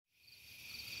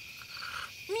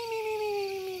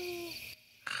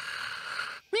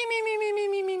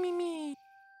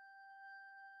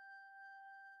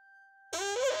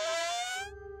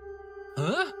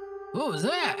What was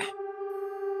that?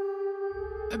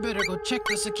 I better go check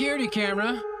the security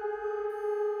camera.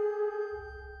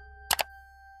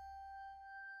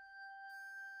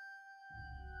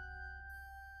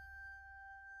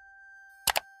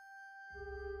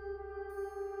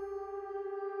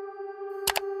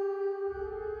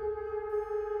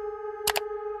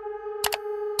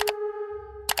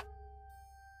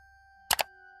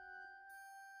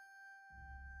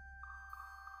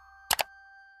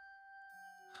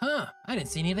 Huh, I didn't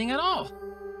see anything at all.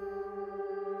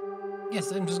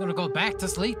 Guess I'm just gonna go back to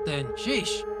sleep then.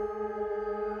 Sheesh.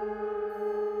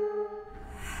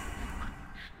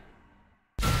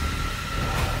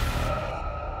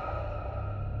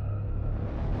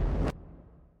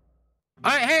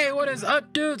 Alright, hey, what is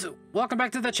up, dudes? Welcome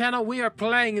back to the channel. We are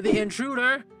playing the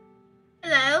Intruder.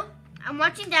 Hello, I'm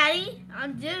watching Daddy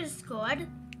on Discord.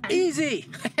 Easy!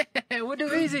 We'll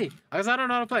do easy, because I don't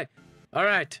know how to play.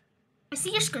 Alright. I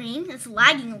see your screen. It's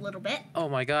lagging a little bit. Oh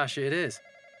my gosh, it is.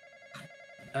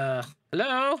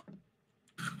 Hello?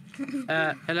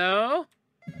 Hello?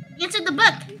 Answer the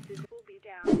book.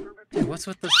 Dude, what's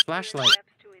with this flashlight?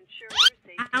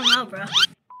 I don't know, bro.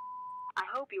 I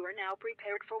hope you are now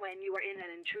prepared for when you are in an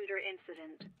intruder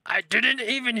incident. I didn't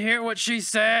even hear what she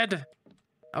said.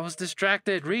 I was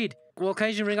distracted. Read. Will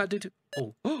occasion ring out due to...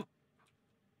 Oh.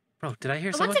 Bro, did I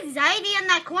hear someone? What's anxiety in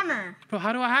that corner? Bro,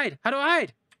 how do I hide? How do I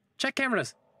hide? Check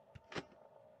cameras.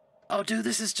 Oh, dude,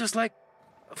 this is just like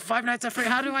Five Nights at Freddy.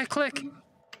 How do I click?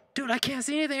 Dude, I can't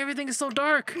see anything. Everything is so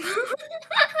dark.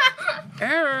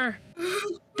 Error.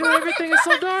 Dude, everything is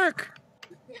so dark.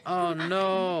 Oh,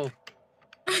 no.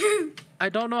 I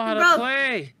don't know how to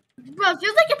play. Bro, it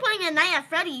feels like you're playing a Night at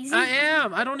Freddy's. I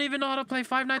am. I don't even know how to play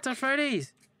Five Nights at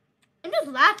Freddy's. I'm just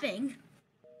laughing.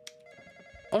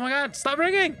 Oh, my God. Stop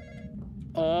ringing.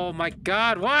 Oh, my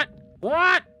God. What?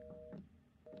 What?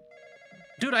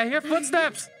 Dude, I hear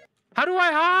footsteps. How do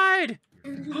I hide? I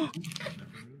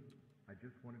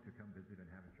just wanted to come visit and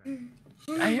have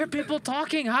a chat. I hear people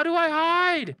talking. How do I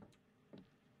hide?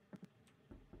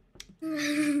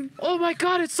 Oh my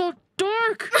God, it's so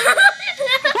dark.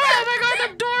 Oh my God,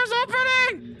 the door's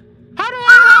opening. How do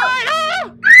I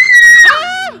hide?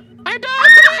 Oh! I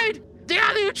died.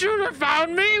 Yeah, the intruder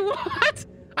found me. What?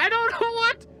 I don't know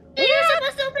what. You're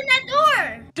supposed to open that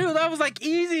door. Dude, that was like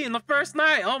easy in the first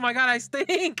night. Oh my God, I stink.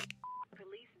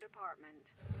 Police department.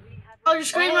 We have Oh, your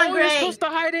screen went You're gray. supposed to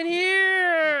hide in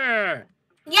here.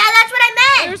 Yeah, that's what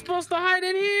I You're meant. supposed to hide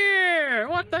in here.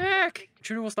 What the heck?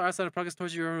 Intruder will start outside of progress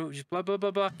towards your just blah blah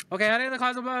blah blah. Okay, hiding in the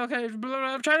closet. Blah, okay, blah, blah,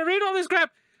 blah. I'm trying to read all this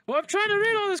crap. Well, I'm trying to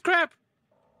read all this crap.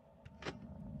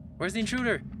 Where's the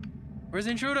intruder? Where's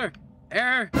the intruder?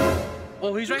 Error.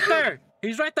 Oh, he's right there.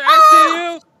 He's right there. I see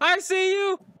you. I see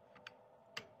you.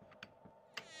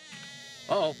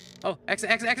 Uh-oh. Oh, exit,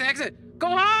 exit, exit, exit. Go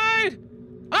hide.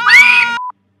 Ah!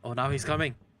 Oh, now he's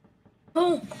coming.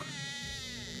 Oh.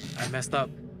 I messed up.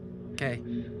 Okay.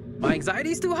 My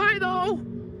anxiety's too high, though.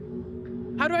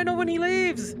 How do I know when he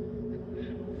leaves?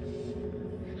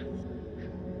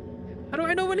 How do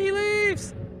I know when he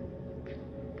leaves?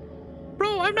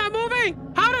 Bro, I'm not moving.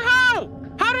 How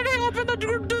did he open the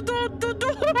door?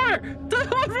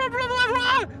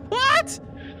 What?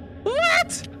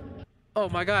 What? Oh,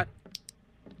 my God.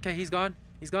 Okay, he's gone.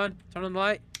 He's gone. Turn on the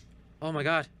light. Oh, my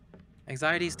God.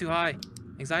 Anxiety's too high.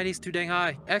 Anxiety's too dang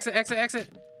high. Exit, exit, exit.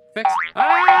 Fix.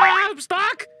 Ah, I'm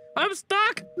stuck. I'm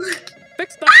stuck.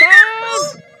 Fix the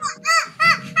phone.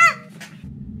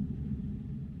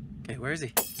 Okay, where is he?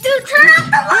 Dude, turn off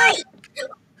the light.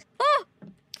 Oh.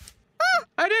 Oh,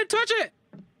 I didn't touch it.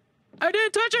 I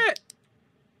didn't touch it.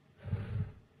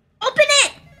 Open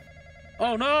it.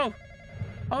 Oh, no.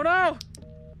 Oh, no.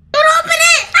 Don't open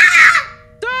it. Ah!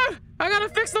 Dude, I gotta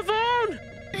fix the phone.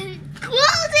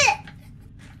 Close it.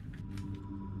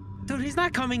 Dude, he's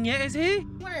not coming yet, is he?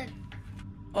 What?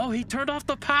 Oh, he turned off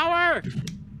the power.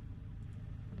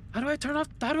 How do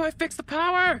I fix the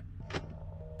power?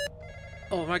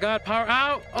 Oh my God, power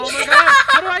out. Oh my God,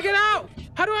 how do I get out?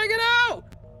 How do I get out?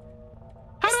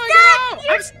 How do I get out?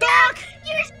 I'm stuck.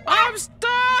 I'm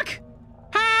stuck.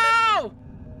 How?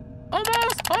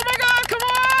 Almost. Oh my God, come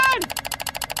on.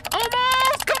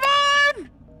 Almost, come on.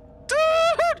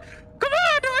 Dude, come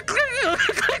on, do it.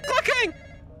 Clicking.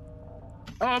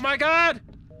 Oh my God.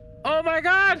 Oh my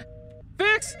God.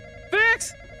 Fix.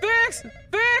 Fix. Fix.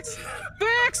 Fix.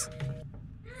 Fix.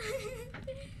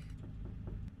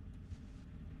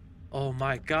 Oh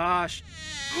my gosh.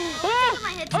 Oh,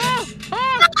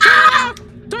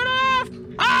 turn off.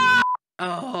 Ah!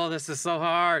 Oh, this is so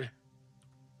hard.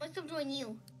 Let's come join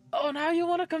you. Oh, now you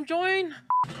want to come join?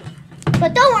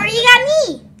 But don't worry, you got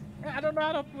me. I don't know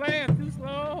how to play. I'm too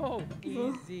slow.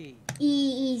 Easy.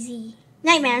 Easy.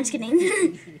 Nightmare, I'm just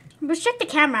kidding. Let's check the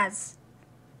cameras.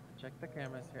 Check the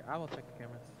cameras here. I will check the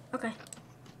cameras. Okay.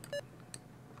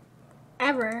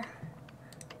 Ever.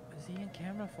 Is he in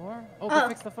camera 4? Oh, go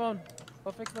fix the phone.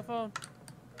 Go fix the phone.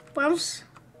 Bounce.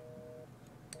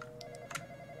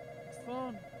 Fix the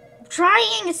phone. I'm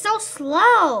trying. It's so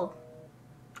slow.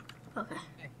 Okay.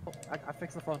 Hey, oh, I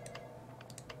fixed the phone.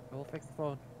 I will fix the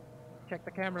phone. Check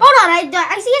the camera. Hold on.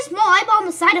 I see a small eyeball on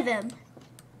the side of him.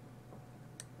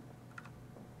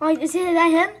 Oh, is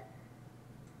that him?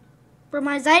 Bro,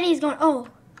 my anxiety is going. Oh.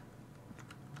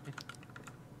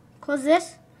 Close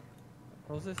this.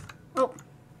 Close this. Oh.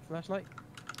 Flashlight.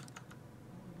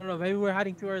 I don't know. Maybe we're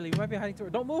hiding too early. We might be hiding too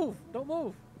early. Don't move. Don't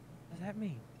move. What does that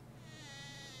mean?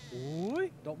 Ooh,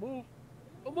 don't move.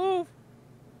 Don't move.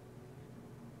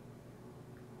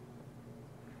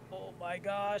 Oh my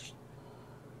gosh.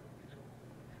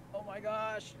 Oh my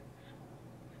gosh.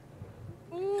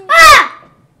 Ooh. Ah!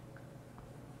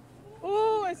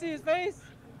 Ooh, I see his face.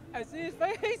 I see his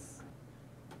face.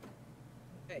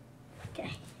 Okay.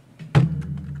 Okay.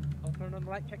 I'll turn on the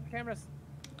light. Check the cameras.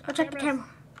 I'll check the camera.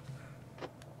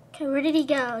 Okay, where did he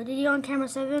go? Did he go on camera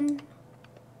 7?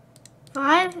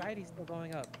 5? Anxiety's still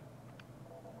going up.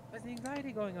 Why's the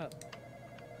anxiety going up?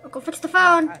 I'll go fix the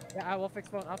phone. Yeah, I will fix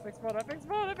phone. I'll fix phone. I'll fix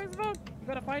phone. I'll fix phone. You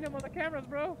gotta find him on the cameras,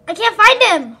 bro. I can't find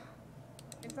him.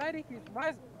 Anxiety keeps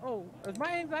rise. Oh, is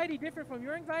my anxiety different from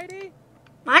your anxiety?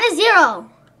 Mine is 0.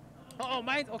 Oh,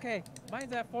 mine's okay.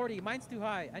 Mine's at 40. Mine's too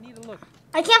high. I need to look.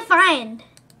 I can't find.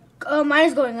 Oh, mine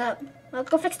is going up. I'll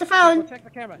go fix the phone. Go check the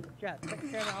camera. Chat. Check the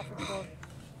camera. I'll fix the phone.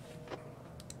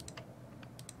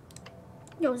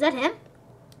 Yo, is that him?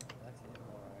 That's it.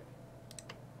 Alright.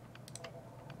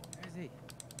 Where is he?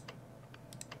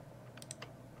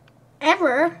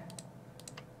 Ever?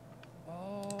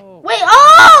 Oh. Wait,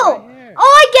 oh! Right here. Oh,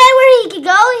 I get where he could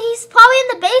go. He's probably in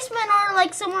the basement or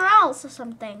like somewhere else or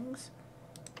some things.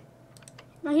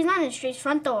 No, he's not in the street.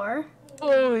 Front door.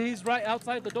 Oh, he's right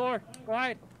outside the door. Go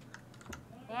hide.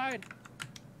 Go hide.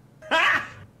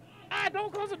 Ah,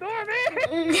 don't close the door, man! What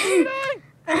are you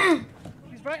doing?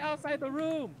 He's right outside the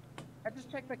room. I just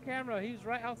checked the camera. He's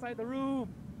right outside the room.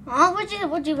 Oh, why'd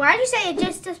you say it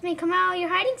just me come out of your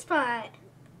hiding spot?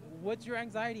 What's your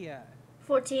anxiety at?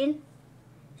 14.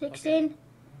 16. Okay.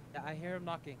 Yeah, I hear him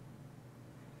knocking.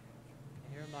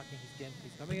 I hear him knocking.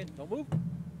 He's coming in. Don't move.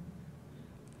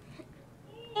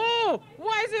 Oh!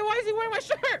 Why is he wearing my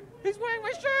shirt? He's wearing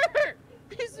my shirt!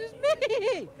 This is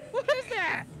me! What is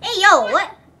that? Hey, yo,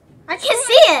 what? I can't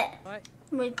see it. Right.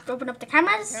 We open up the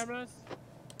cameras. Cameras.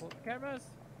 Oh, cameras.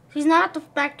 He's not at the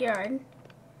backyard.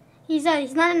 He's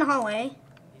not in the hallway.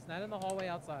 He's not in the hallway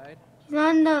outside. He's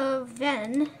not in the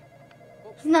van.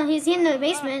 He's in the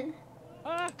basement.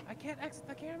 I can't exit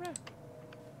the camera.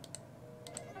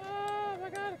 Oh my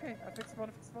god, okay. I fixed the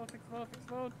phone, fix the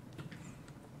phone.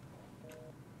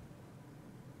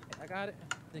 I got it.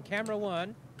 He's in camera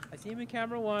 1. I see him in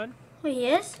camera 1. Oh, he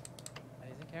is? Yeah,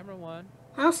 he's in camera 1.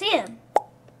 I don't see him.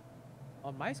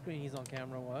 On my screen, he's on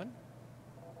camera 1.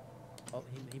 Oh,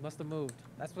 he must have moved.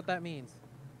 That's what that means.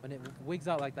 When it wigs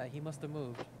out like that, he must have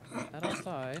moved. Not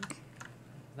outside.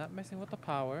 He's not messing with the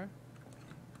power.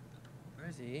 Where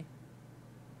is he?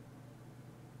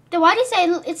 Then why do you say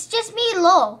it's just me,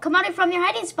 lol? Come out from your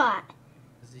hiding spot.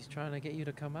 Because he's trying to get you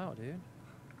to come out, dude.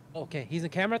 Okay, he's in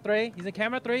camera 3. He's in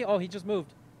camera 3. Oh, he just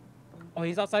moved. Oh,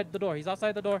 he's outside the door. He's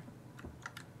outside the door.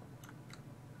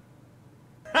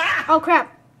 Oh,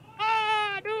 crap.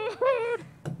 Ah, dude!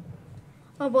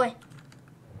 Oh, boy.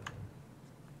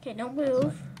 Okay, don't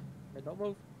move. Yeah, don't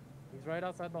move. He's right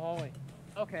outside the hallway.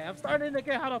 Okay, I'm starting to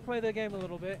get how to play the game a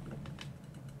little bit.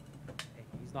 Okay,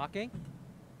 he's knocking.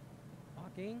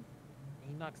 Knocking.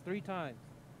 He knocks 3 times.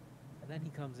 And then he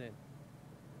comes in.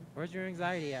 Where's your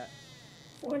anxiety at?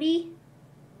 40.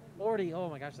 40. Oh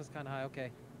my gosh, that's kind of high.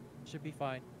 Okay. Should be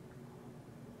fine.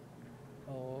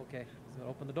 Oh, okay. He's gonna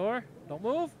open the door. Don't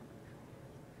move.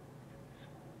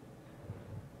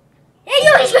 Hey,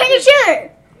 yo, he's wearing your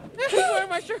shirt. He's wearing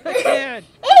my shirt again.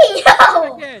 Hey,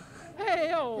 yo. Again. Hey,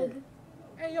 yo.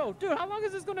 Hey, yo, dude, how long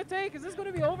is this gonna take? Is this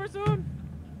gonna be over soon?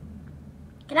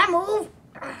 Can I move?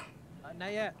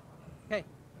 Not yet. Okay.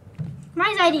 My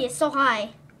anxiety is so high.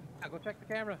 Now go check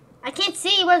the camera. I can't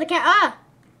see where the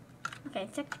Okay,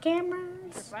 check the Your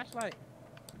cameras. flashlight.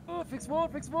 Oh, fix phone,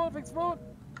 fix phone, fix phone.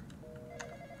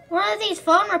 What are these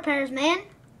phone repairs, man?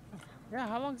 Yeah,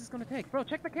 how long is this gonna take? Bro,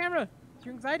 check the camera.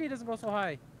 Your anxiety doesn't go so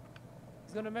high.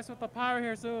 He's gonna mess with the power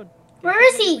here soon. Where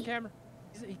is he? Camera.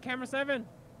 He's camera 7.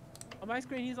 On my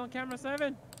screen, he's on camera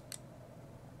 7.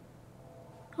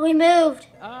 Oh, he moved.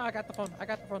 Ah, I got the phone. I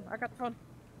got the phone. I got the phone.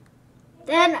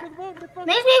 Then Good phone, good phone.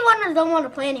 makes me don't want to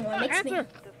play anymore. Makes me. Answer.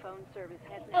 The phone service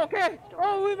has now Okay. been restored.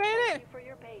 Oh, we made Thank it. you for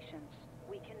your patience.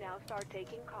 We can now start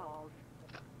taking calls.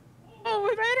 Oh,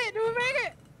 we made it, dude. We made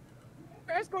it.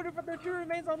 Our escorted from the intruder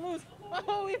remains on loose.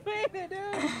 Oh, we made it,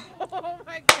 dude. Oh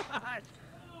my gosh.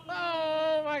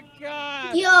 Oh my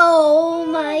god. Yo,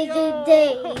 my Yo. good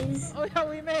days. Oh yeah,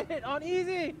 we made it on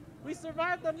easy. We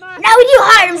survived the night. Now we do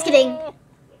hard. I'm just kidding.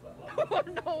 Oh,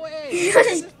 no way.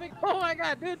 Oh my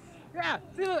god, dude. Yeah,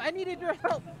 dude, I needed your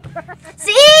help.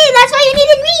 See, that's why you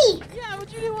needed me. Yeah,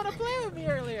 but you didn't want to play with me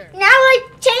earlier. Now I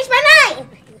changed my mind.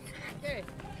 Okay.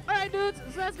 Alright, dudes,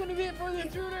 so that's going to be it for the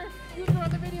intruder. If you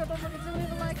enjoyed the video, don't forget to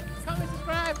leave a like, comment,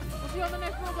 subscribe. We'll see you on the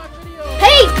next Roblox video. Hey.